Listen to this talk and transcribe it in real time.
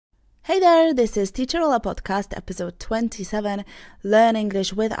Hey there, this is Teacher Ola Podcast, episode 27, Learn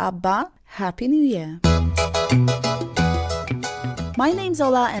English with Abba. Happy New Year! My name's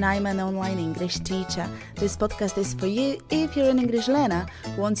Ola and I'm an online English teacher. This podcast is for you if you're an English learner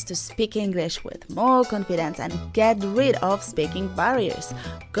who wants to speak English with more confidence and get rid of speaking barriers.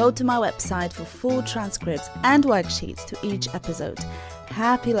 Go to my website for full transcripts and worksheets to each episode.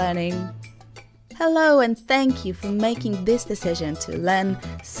 Happy learning! Hello and thank you for making this decision to learn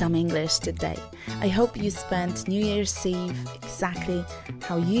some English today. I hope you spent New Year's Eve exactly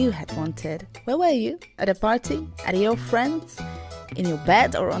how you had wanted. Where were you? At a party? At your friends'? In your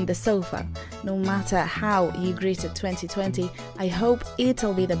bed or on the sofa? No matter how you greeted 2020, I hope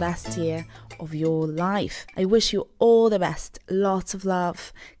it'll be the best year of your life. I wish you all the best. Lots of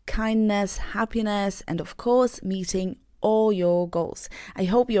love, kindness, happiness, and of course, meeting all your goals. I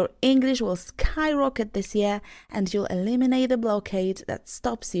hope your English will skyrocket this year and you'll eliminate the blockade that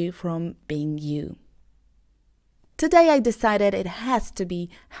stops you from being you. Today I decided it has to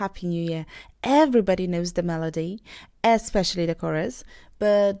be Happy New Year. Everybody knows the melody, especially the chorus,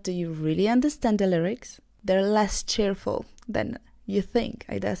 but do you really understand the lyrics? They're less cheerful than you think,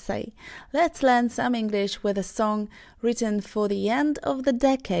 I dare say. Let's learn some English with a song written for the end of the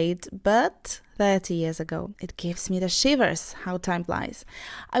decade, but 30 years ago. It gives me the shivers how time flies.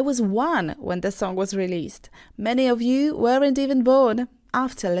 I was 1 when the song was released. Many of you weren't even born.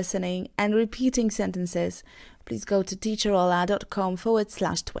 After listening and repeating sentences, please go to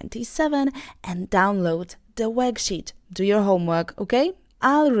teacherola.com/27 and download the worksheet. Do your homework, okay?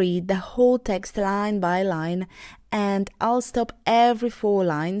 I'll read the whole text line by line and I'll stop every 4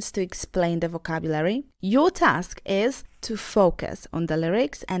 lines to explain the vocabulary. Your task is to focus on the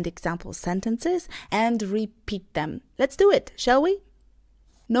lyrics and example sentences and repeat them. Let's do it, shall we?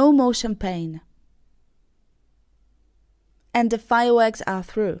 No more champagne. And the fireworks are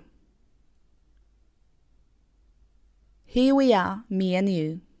through. Here we are, me and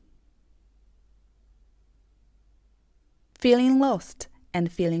you. Feeling lost and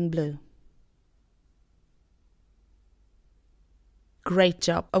feeling blue. Great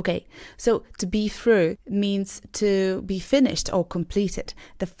job. Okay, so to be through means to be finished or completed.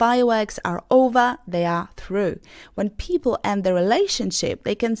 The fireworks are over, they are through. When people end the relationship,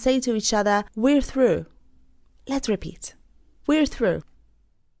 they can say to each other, we're through. Let's repeat. We're through.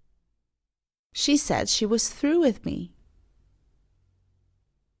 She said she was through with me.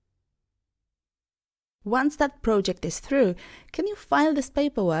 Once that project is through, can you file this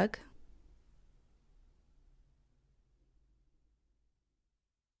paperwork?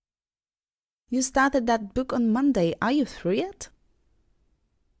 You started that book on Monday. Are you through yet?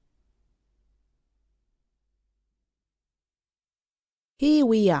 Here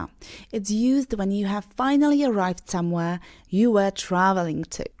we are. It's used when you have finally arrived somewhere you were traveling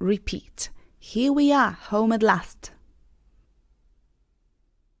to. Repeat. Here we are, home at last.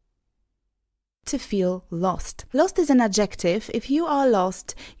 To feel lost. Lost is an adjective. If you are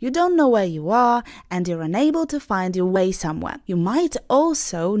lost, you don't know where you are and you're unable to find your way somewhere. You might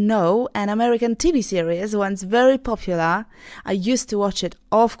also know an American TV series, once very popular. I used to watch it,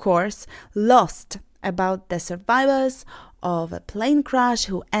 of course, Lost, about the survivors of a plane crash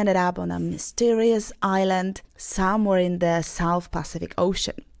who ended up on a mysterious island somewhere in the South Pacific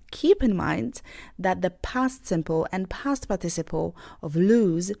Ocean. Keep in mind that the past simple and past participle of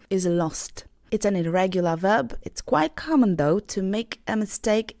lose is lost. It's an irregular verb. It's quite common, though, to make a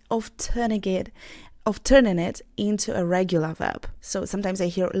mistake of turning it into a regular verb. So sometimes I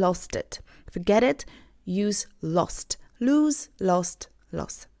hear lost it. Forget it, use lost. Lose, lost,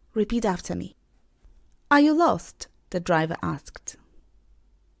 lost. Repeat after me. Are you lost? The driver asked.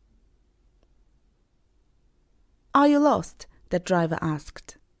 Are you lost? The driver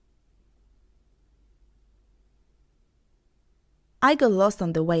asked. I got lost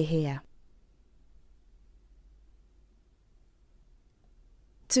on the way here.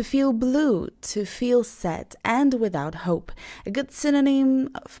 To feel blue, to feel sad and without hope. A good synonym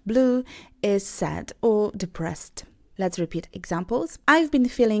of blue is sad or depressed. Let's repeat examples. I've been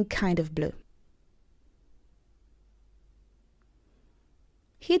feeling kind of blue.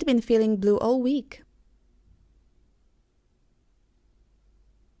 He'd been feeling blue all week.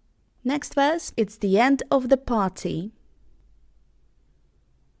 Next verse, it's the end of the party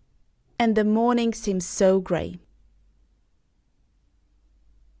and the morning seems so grey.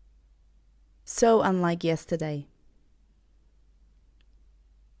 So unlike yesterday.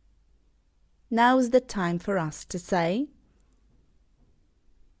 Now's the time for us to say,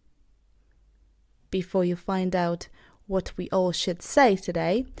 before you find out what we all should say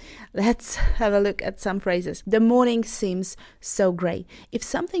today. Let's have a look at some phrases. The morning seems so grey. If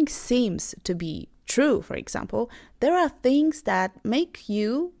something seems to be true, for example, there are things that make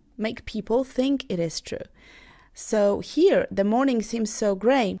people think it is true. So here, the morning seems so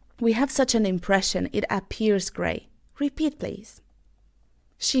grey. We have such an impression, it appears grey. Repeat, please.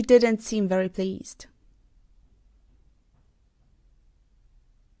 She didn't seem very pleased.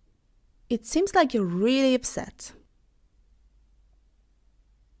 It seems like you're really upset.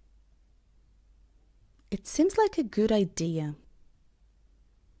 It seems like a good idea.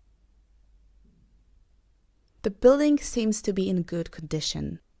 The building seems to be in good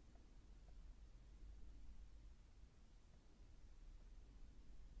condition.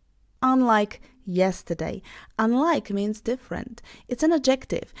 Unlike yesterday. Unlike means different. It's an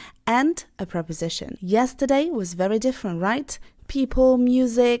adjective and a preposition. Yesterday was very different, right? People,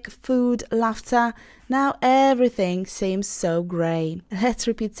 music, food, laughter. Now everything seems so grey. Let's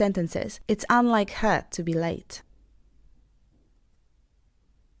repeat sentences. It's unlike her to be late.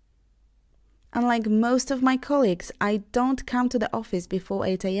 Unlike most of my colleagues, I don't come to the office before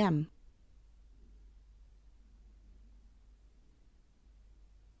 8 a.m.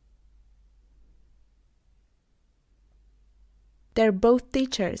 They're both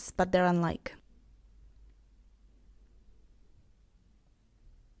teachers, but they're unlike.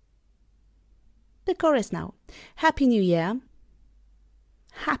 The chorus now. Happy New Year.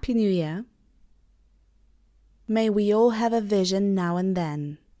 Happy New Year. May we all have a vision now and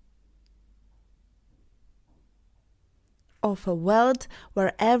then of a world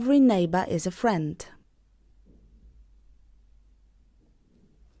where every neighbor is a friend.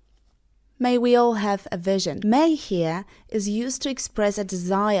 May we all have a vision. May here is used to express a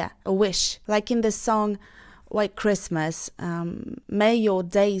desire, a wish, like in the song White Christmas, may your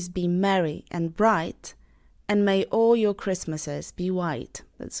days be merry and bright, and may all your Christmases be white.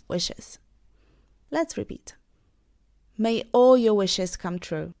 That's wishes. Let's repeat. May all your wishes come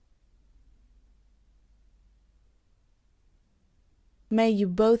true. May you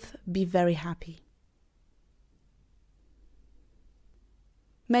both be very happy.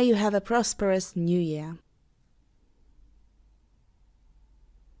 May you have a prosperous new year.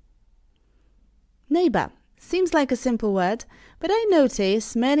 Neighbor seems like a simple word, but I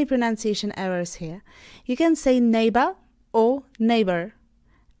notice many pronunciation errors here. You can say neighbor or neighbor,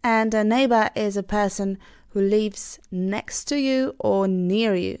 and a neighbor is a person who lives next to you or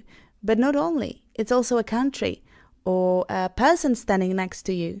near you, but not only. It's also a country or a person standing next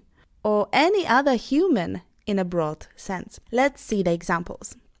to you or any other human in a broad sense. Let's see the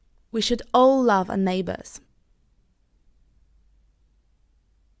examples. We should all love our neighbors.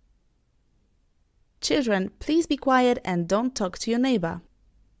 Children, please be quiet and don't talk to your neighbor.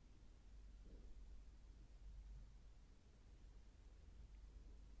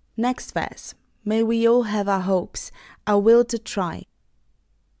 Next verse. May we all have our hopes, our will to try.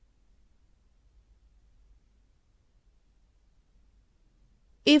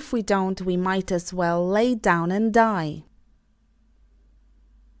 If we don't, we might as well lay down and die.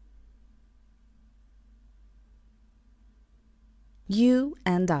 You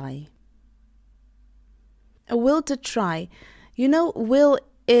and I. A will to try. You know, will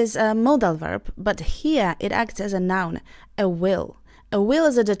is a modal verb, but here it acts as a noun, a will. A will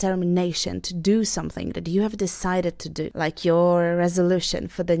is a determination to do something that you have decided to do, like your resolution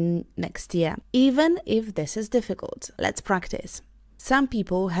for the next year, even if this is difficult. Let's practice. Some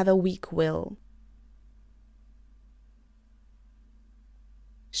people have a weak will.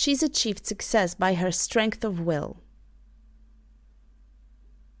 She's achieved success by her strength of will.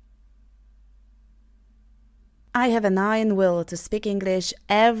 I have an iron will to speak English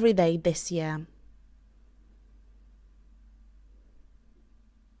every day this year.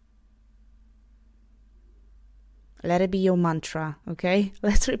 Let it be your mantra, okay?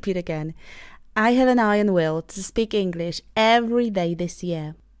 Let's repeat again. I have an iron will to speak English every day this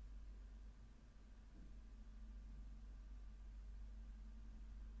year.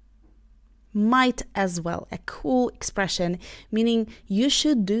 Might as well, a cool expression, meaning you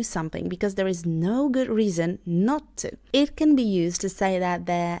should do something because there is no good reason not to. It can be used to say that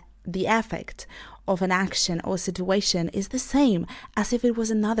the effect of an action or situation is the same as if it was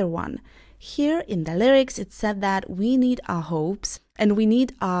another one. Here in the lyrics it said that we need our hopes and we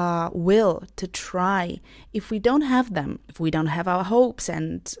need our will to try. If we don't have them, if we don't have our hopes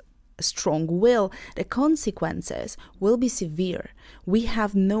and a strong will, the consequences will be severe. We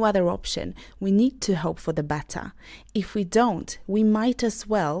have no other option. We need to hope for the better. If we don't, we might as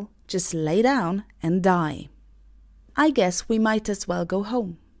well just lay down and die. I guess we might as well go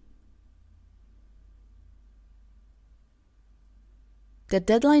home. The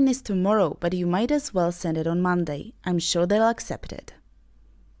deadline is tomorrow, but you might as well send it on Monday. I'm sure they'll accept it.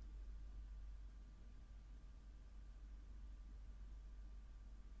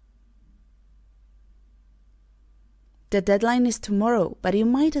 The deadline is tomorrow, but you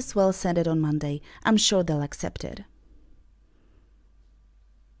might as well send it on Monday. I'm sure they'll accept it.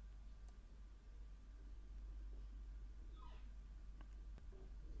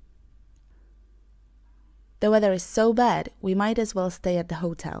 The weather is so bad, we might as well stay at the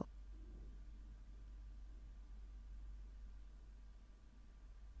hotel.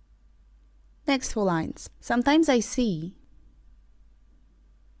 Next 4 lines. Sometimes I see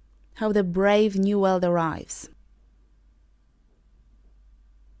how the brave new world arrives,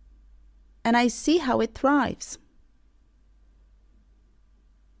 and I see how it thrives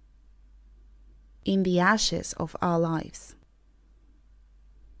in the ashes of our lives.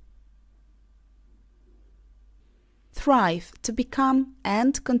 Thrive, to become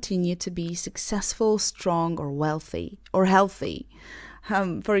and continue to be successful, strong, or wealthy, or healthy.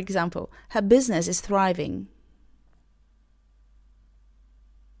 For example, her business is thriving.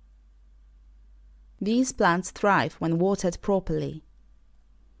 These plants thrive when watered properly.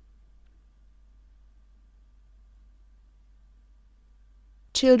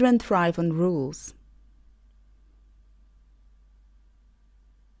 Children thrive on rules.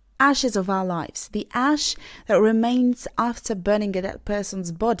 Ashes of our lives, the ash that remains after burning a dead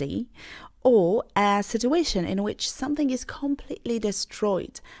person's body, or a situation in which something is completely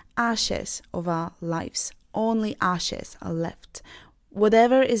destroyed. Ashes of our lives, only ashes are left.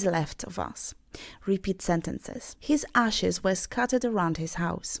 Whatever is left of us. Repeat sentences. His ashes were scattered around his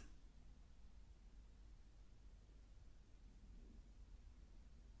house.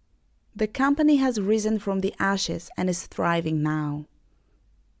 The company has risen from the ashes and is thriving now.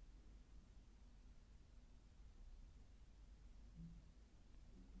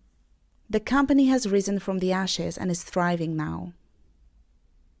 The company has risen from the ashes and is thriving now.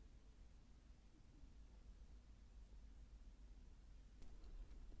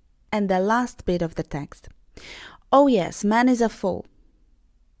 And the last bit of the text. Oh yes, man is a fool.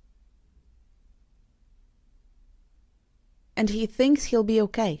 And he thinks he'll be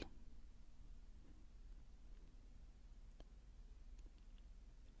okay.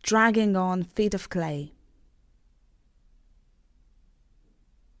 Dragging on feet of clay.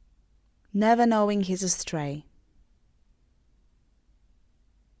 Never knowing he's astray.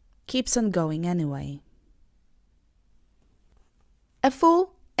 Keeps on going anyway. A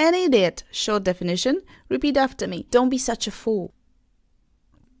fool, an idiot. Short definition. Repeat after me. Don't be such a fool.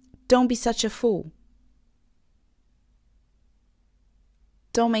 Don't be such a fool.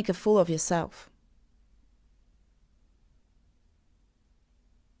 Don't make a fool of yourself.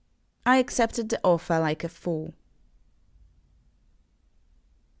 I accepted the offer like a fool.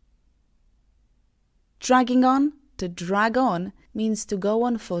 Dragging on, to drag on, means to go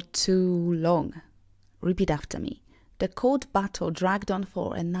on for too long. Repeat after me. The court battle dragged on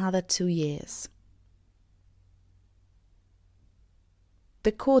for another 2 years.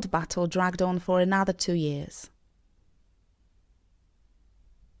 The court battle dragged on for another 2 years.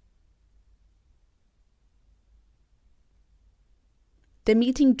 The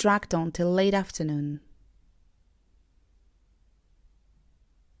meeting dragged on till late afternoon.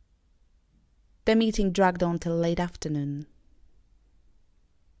 The meeting dragged on till late afternoon.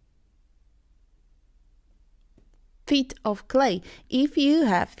 Feet of clay. If you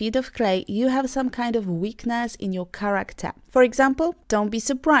have feet of clay, you have some kind of weakness in your character. For example, don't be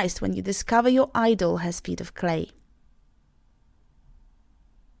surprised when you discover your idol has feet of clay.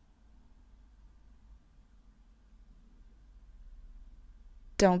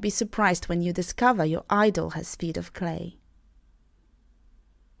 Don't be surprised when you discover your idol has feet of clay.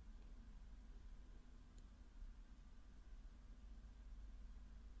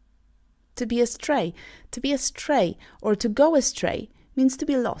 To be astray. To be astray or to go astray means to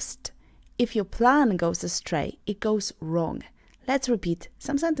be lost. If your plan goes astray, it goes wrong. Let's repeat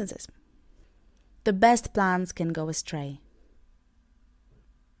some sentences. The best plans can go astray.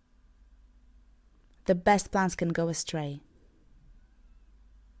 The best plans can go astray.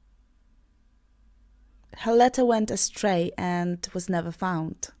 Her letter went astray and was never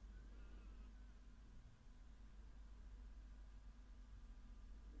found.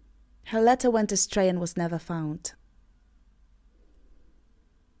 Her letter went astray and was never found.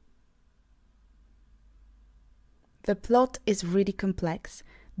 The plot is really complex.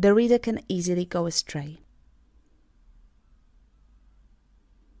 The reader can easily go astray.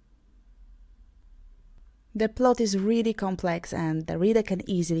 The plot is really complex and the reader can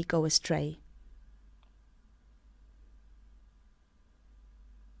easily go astray.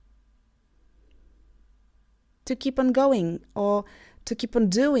 To keep on going or to keep on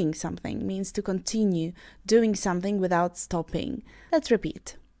doing something means to continue doing something without stopping. Let's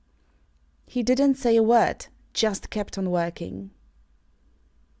repeat. He didn't say a word, just kept on working.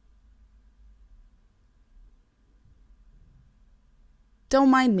 Don't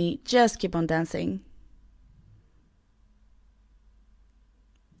mind me, just keep on dancing.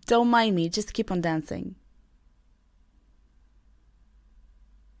 Don't mind me, just keep on dancing.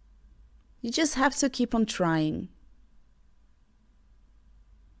 You just have to keep on trying.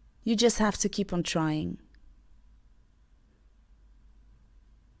 You just have to keep on trying.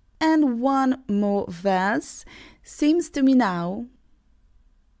 And one more verse. Seems to me now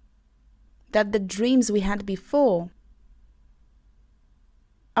that the dreams we had before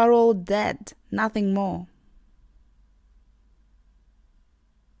are all dead, nothing more.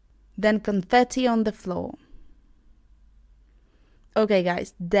 Then confetti on the floor. Okay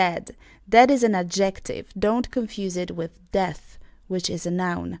guys, dead. Dead is an adjective. Don't confuse it with death, which is a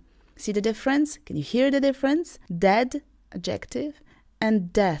noun. See the difference? Can you hear the difference? Dead, adjective,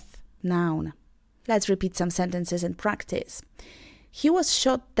 and death, noun. Let's repeat some sentences and practice. He was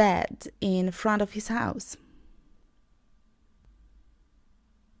shot dead in front of his house.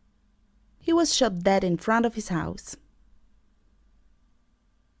 He was shot dead in front of his house.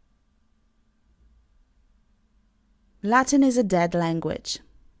 Latin is a dead language.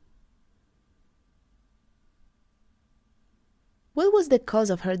 What was the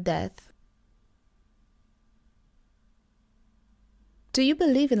cause of her death? Do you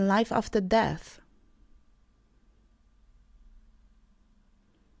believe in life after death?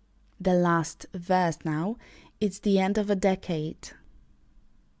 The last verse now, it's the end of a decade.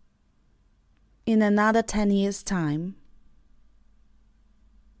 In another 10 years' time,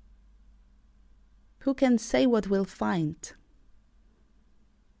 who can say what we'll find?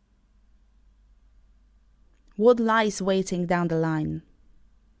 What lies waiting down the line?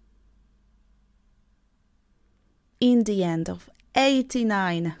 In the end of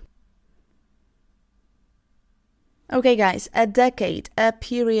 89. Okay guys, a decade, a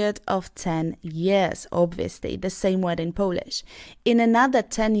period of 10 years, obviously, the same word in Polish. In another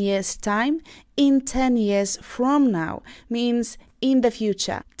 10 years' time, in 10 years from now, means in the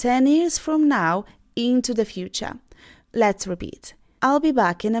future. 10 years from now, into the future. Let's repeat. I'll be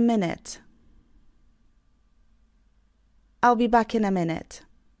back in a minute. I'll be back in a minute.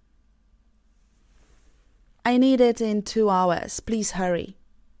 I need it in 2 hours. Please hurry.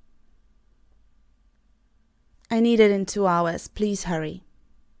 I need it in 2 hours. Please hurry.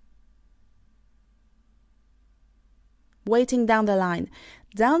 Waiting down the line.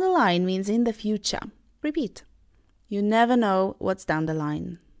 Down the line means in the future. Repeat. You never know what's down the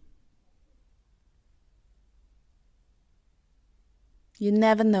line. You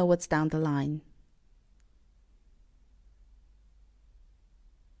never know what's down the line.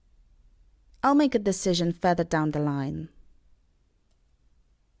 I'll make a decision further down the line.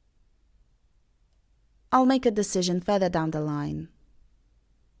 I'll make a decision further down the line.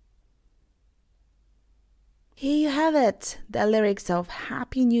 Here you have it, the lyrics of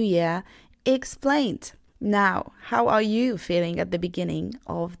Happy New Year explained. Now, how are you feeling at the beginning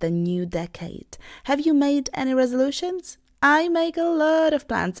of the new decade? Have you made any resolutions? I make a lot of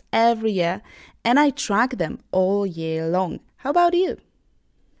plans every year and I track them all year long. How about you?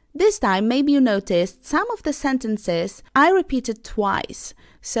 This time, maybe you noticed some of the sentences I repeated twice.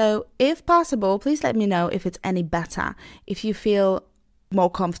 So, if possible, please let me know if it's any better, if you feel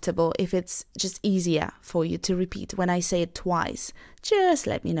more comfortable, if it's just easier for you to repeat when I say it twice. Just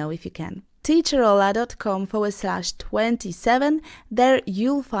let me know if you can. teacherola.com/27. There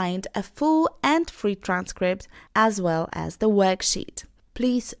you'll find a full and free transcript as well as the worksheet.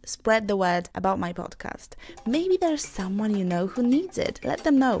 Please spread the word about my podcast. Maybe there's someone you know who needs it. Let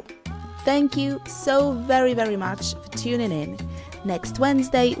them know. Thank you so very, very much for tuning in. Next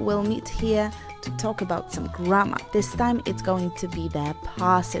Wednesday, we'll meet here to talk about some grammar. This time, it's going to be their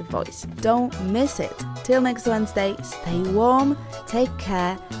passive voice. Don't miss it. Till next Wednesday, stay warm, take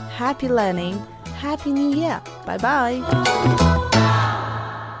care, happy learning, Happy New Year. Bye-bye.